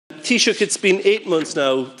Taoiseach, it's been 8 months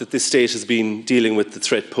now that this state has been dealing with the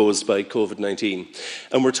threat posed by COVID-19.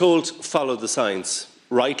 And we're told, follow the science,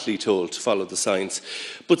 rightly told, follow the science.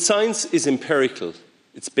 But science is empirical.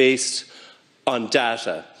 It's based on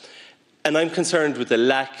data. And I'm concerned with the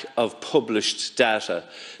lack of published data.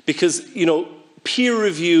 Because, you know, peer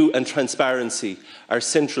review and transparency are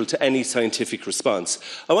central to any scientific response.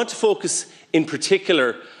 I want to focus in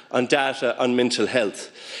particular on data on mental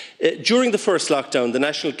health. During the first lockdown, the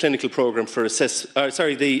National Clinical Programme for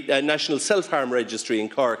the National Self-Harm Registry in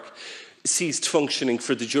Cork ceased functioning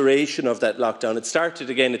for the duration of that lockdown. It started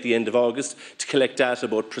again at the end of August to collect data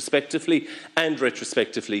both prospectively and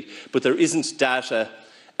retrospectively, but there isn't data.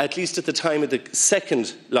 At least at the time of the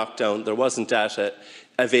second lockdown, there wasn't data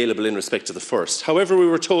available in respect to the first. However, we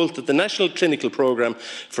were told that the National Clinical Programme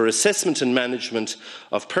for Assessment and Management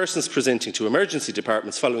of Persons Presenting to Emergency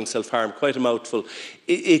Departments Following Self-Harm, quite a mouthful,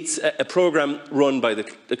 it's a programme run by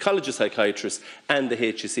the College of Psychiatrists and the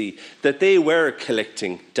HSE, that they were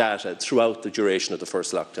collecting data throughout the duration of the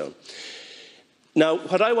first lockdown. Now,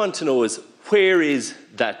 what I want to know is, where is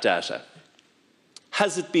that data?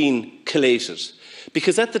 Has it been collated?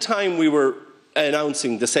 Because at the time we were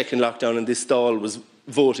announcing the second lockdown and this Dáil was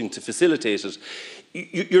voting to facilitate it,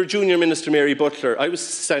 your Junior Minister Mary Butler, I was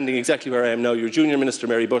standing exactly where I am now, your Junior Minister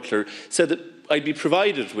Mary Butler said that I'd be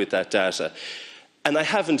provided with that data. And I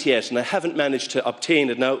haven't yet, and I haven't managed to obtain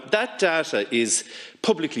it. Now, that data is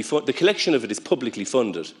publicly funded, the collection of it is publicly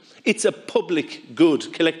funded. It's a public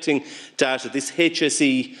good, collecting data, this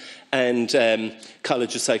HSE and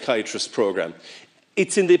College of Psychiatrists programme.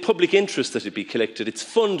 It's in the public interest that it be collected. It's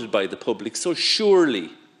funded by the public, so surely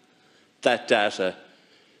that data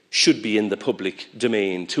should be in the public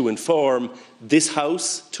domain to inform this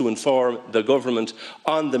House, to inform the government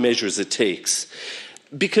on the measures it takes.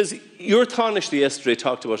 Because your Taoiseach yesterday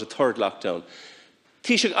talked about a third lockdown.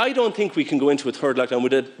 Taoiseach, I don't think we can go into a third lockdown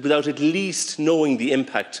without at least knowing the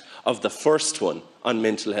impact of the first one on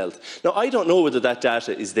mental health. Now, I don't know whether that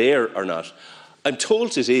data is there or not. I'm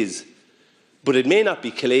told it is, but it may not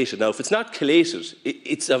be collated. Now, if it's not collated,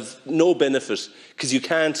 it's of no benefit because you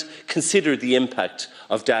can't consider the impact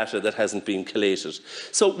of data that hasn't been collated.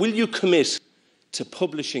 So will you commit to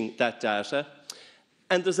publishing that data?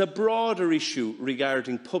 And there's a broader issue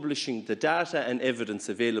regarding publishing the data and evidence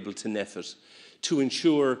available to NPHET to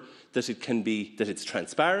ensure that it's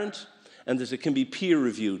transparent and that it can be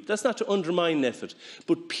peer-reviewed. That's not to undermine NPHET,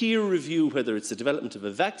 but peer-review whether it's the development of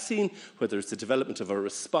a vaccine, whether it's the development of a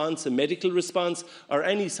response, a medical response, or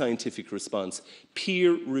any scientific response.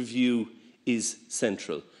 Peer review is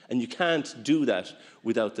central, and you can't do that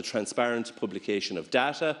without the transparent publication of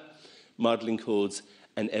data, modelling codes,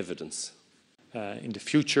 and evidence. In the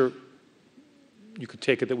future, you could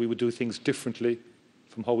take it that we would do things differently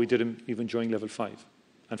from how we did them even during level 5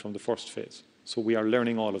 and from the first phase. So we are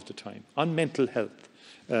learning all of the time. On mental health,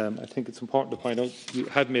 I think it's important to point out, you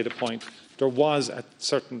had made a point, there was at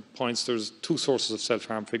certain points, there's two sources of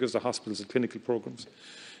self-harm figures, the hospitals and clinical programmes.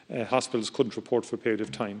 Hospitals couldn't report for a period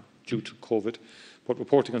of time due to COVID, but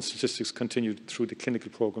reporting on statistics continued through the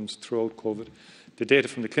clinical programmes throughout COVID. The data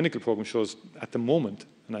from the clinical programme shows at the moment,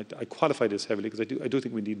 and I qualify this heavily because I do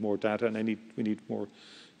think we need more data and we need more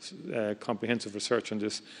comprehensive research on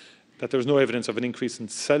this, that there's no evidence of an increase in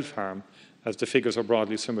self-harm as the figures are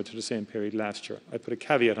broadly similar to the same period last year. I put a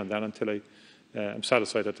caveat on that until I am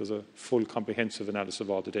satisfied that there's a full comprehensive analysis of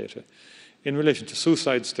all the data. In relation to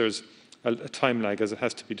suicides, there's a time lag as it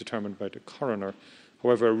has to be determined by the coroner.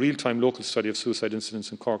 However, a real-time local study of suicide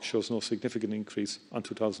incidents in Cork shows no significant increase on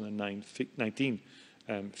 2019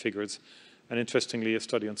 figures. And interestingly, a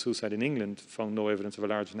study on suicide in England found no evidence of a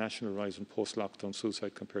large national rise in post-lockdown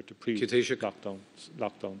suicide compared to pre-lockdown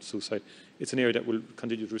suicide. It's an area that will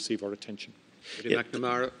continue to receive our attention. Yeah.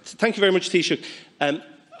 McNamara. Thank you very much, Taoiseach.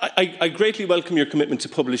 I greatly welcome your commitment to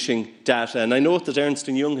publishing data, and I note that Ernst &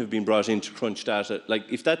 Young have been brought in to crunch data.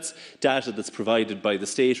 Like, if that's data that's provided by the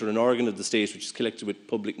state or an organ of the state which is collected with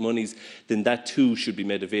public monies, then that too should be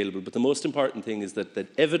made available. But the most important thing is that the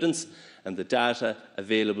evidence and the data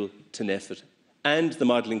available to NPHET and the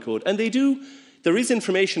modelling code, and there is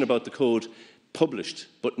information about the code published,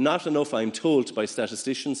 but not enough, I'm told by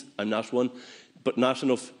statisticians, I'm not one, but not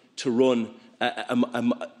enough to run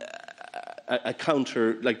a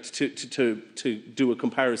counter, like to do a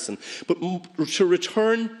comparison. But to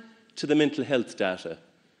return to the mental health data,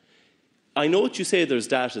 I know what you say, there's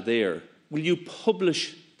data there. Will you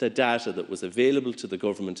publish the data that was available to the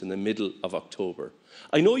government in the middle of October?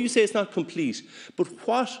 I know you say it's not complete, but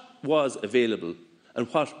what was available and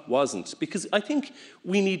what wasn't? Because I think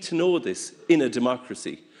we need to know this in a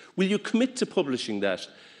democracy. Will you commit to publishing that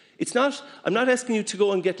I'm not asking you to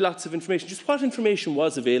go and get lots of information, just what information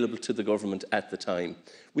was available to the government at the time.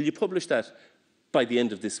 Will you publish that by the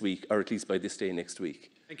end of this week, or at least by this day next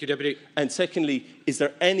week? Thank you, Deputy. And secondly, is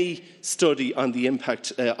there any study on the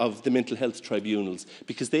impact of the mental health tribunals?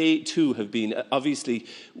 Because they too have been, obviously,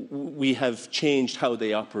 we have changed how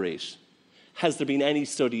they operate. Has there been any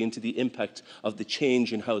study into the impact of the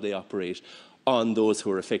change in how they operate on those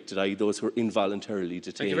who are affected, i.e. those who are involuntarily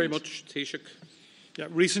detained? Thank you very much, Taoiseach. Yeah,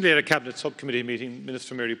 recently at a Cabinet subcommittee meeting,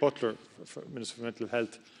 Minister Mary Butler, Minister for Mental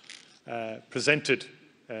Health, presented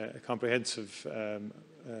a comprehensive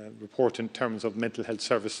report in terms of mental health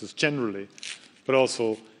services generally, but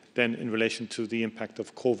also then in relation to the impact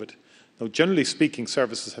of COVID. Now, generally speaking,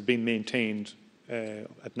 services have been maintained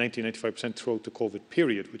at 90-95% throughout the COVID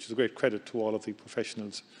period, which is a great credit to all of the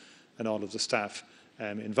professionals and all of the staff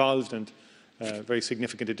involved, and very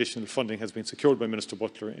significant additional funding has been secured by Minister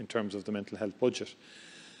Butler in terms of the mental health budget.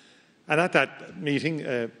 And at that meeting,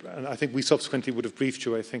 and I think we subsequently would have briefed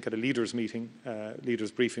you, I think, at a leaders' meeting,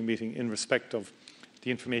 leaders' briefing meeting, in respect of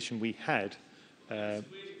the information we had,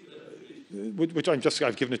 which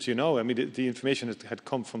I've given it to you now. I mean, the information had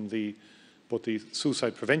come from both the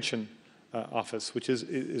suicide prevention office, which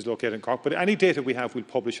is located in Cork. But any data we have, we'll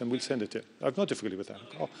publish and we'll send it to you. I have no difficulty with that.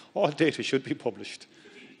 All data should be published,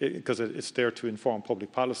 because it's there to inform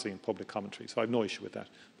public policy and public commentary. So I have no issue with that.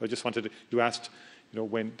 But I just wanted you asked,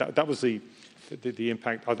 when that was the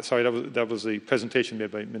impact. That was the presentation made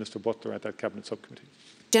by Minister Butler at that Cabinet subcommittee.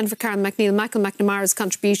 Jennifer Carroll McNeill, Michael McNamara's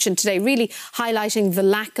contribution today, really highlighting the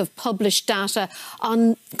lack of published data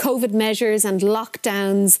on COVID measures and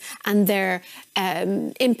lockdowns and their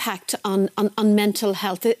impact on mental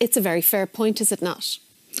health. It's a very fair point, is it not?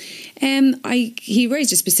 He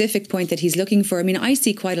raised a specific point that he's looking for. I mean, I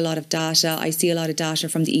see quite a lot of data. I see a lot of data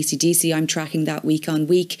from the ECDC. I'm tracking that week on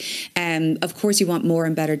week. Of course, you want more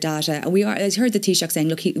and better data. And I heard the Taoiseach saying,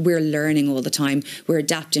 look, we're learning all the time. We're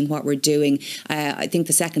adapting what we're doing. I think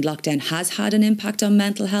the second lockdown has had an impact on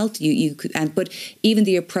mental health. But even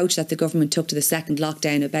the approach that the government took to the second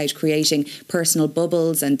lockdown about creating personal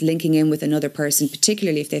bubbles and linking in with another person,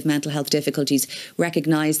 particularly if they have mental health difficulties,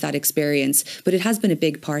 recognise that experience. But it has been a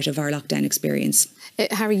big part of our lockdown experience.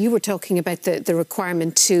 Harry, you were talking about the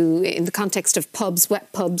requirement to, in the context of pubs,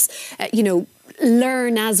 wet pubs,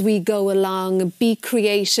 learn as we go along, be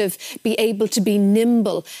creative, be able to be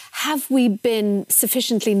nimble. Have we been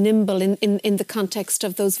sufficiently nimble in the context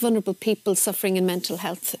of those vulnerable people suffering in mental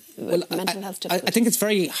health difficulties? I think it's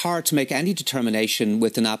very hard to make any determination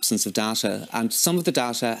with an absence of data, and some of the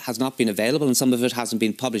data has not been available and some of it hasn't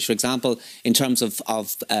been published. For example, in terms of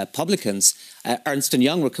publicans, Ernst &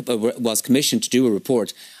 Young was commissioned to do a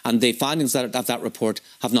report, and the findings of that report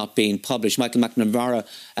have not been published. Michael McNamara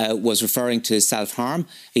was referring to self-harm.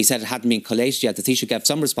 He said it hadn't been collated yet. The Taoiseach gave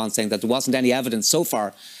some response saying that there wasn't any evidence so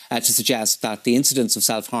far to suggest that the incidence of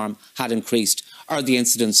self-harm had increased or the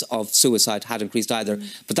incidence of suicide had increased either.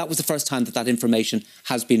 But that was the first time that information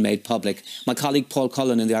has been made public. My colleague Paul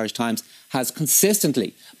Cullen in the Irish Times has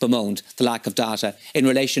consistently bemoaned the lack of data in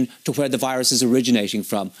relation to where the virus is originating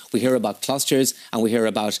from. We hear about clusters and we hear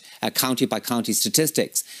about county-by-county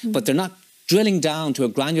statistics, but they're not drilling down to a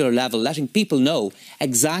granular level, letting people know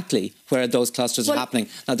exactly where those clusters are happening.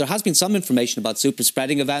 Now, there has been some information about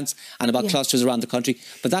super-spreading events and about clusters around the country,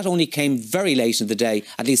 but that only came very late in the day,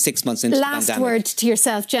 at least 6 months into the pandemic. Last word to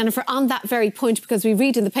yourself, Jennifer, on that very point, because we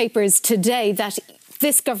read in the papers today that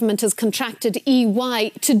this government has contracted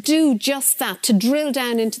EY to do just that, to drill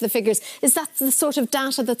down into the figures. Is that the sort of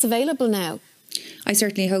data that's available now? I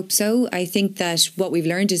certainly hope so. I think that what we've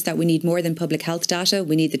learned is that we need more than public health data.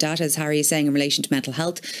 We need the data, as Harry is saying, in relation to mental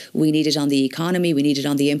health. We need it on the economy. We need it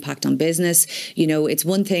on the impact on business. It's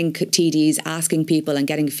one thing, TDs, asking people and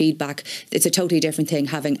getting feedback. It's a totally different thing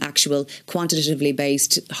having actual quantitatively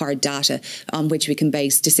based hard data on which we can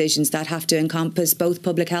base decisions that have to encompass both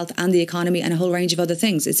public health and the economy and a whole range of other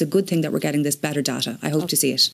things. It's a good thing that we're getting this better data. I hope to see it.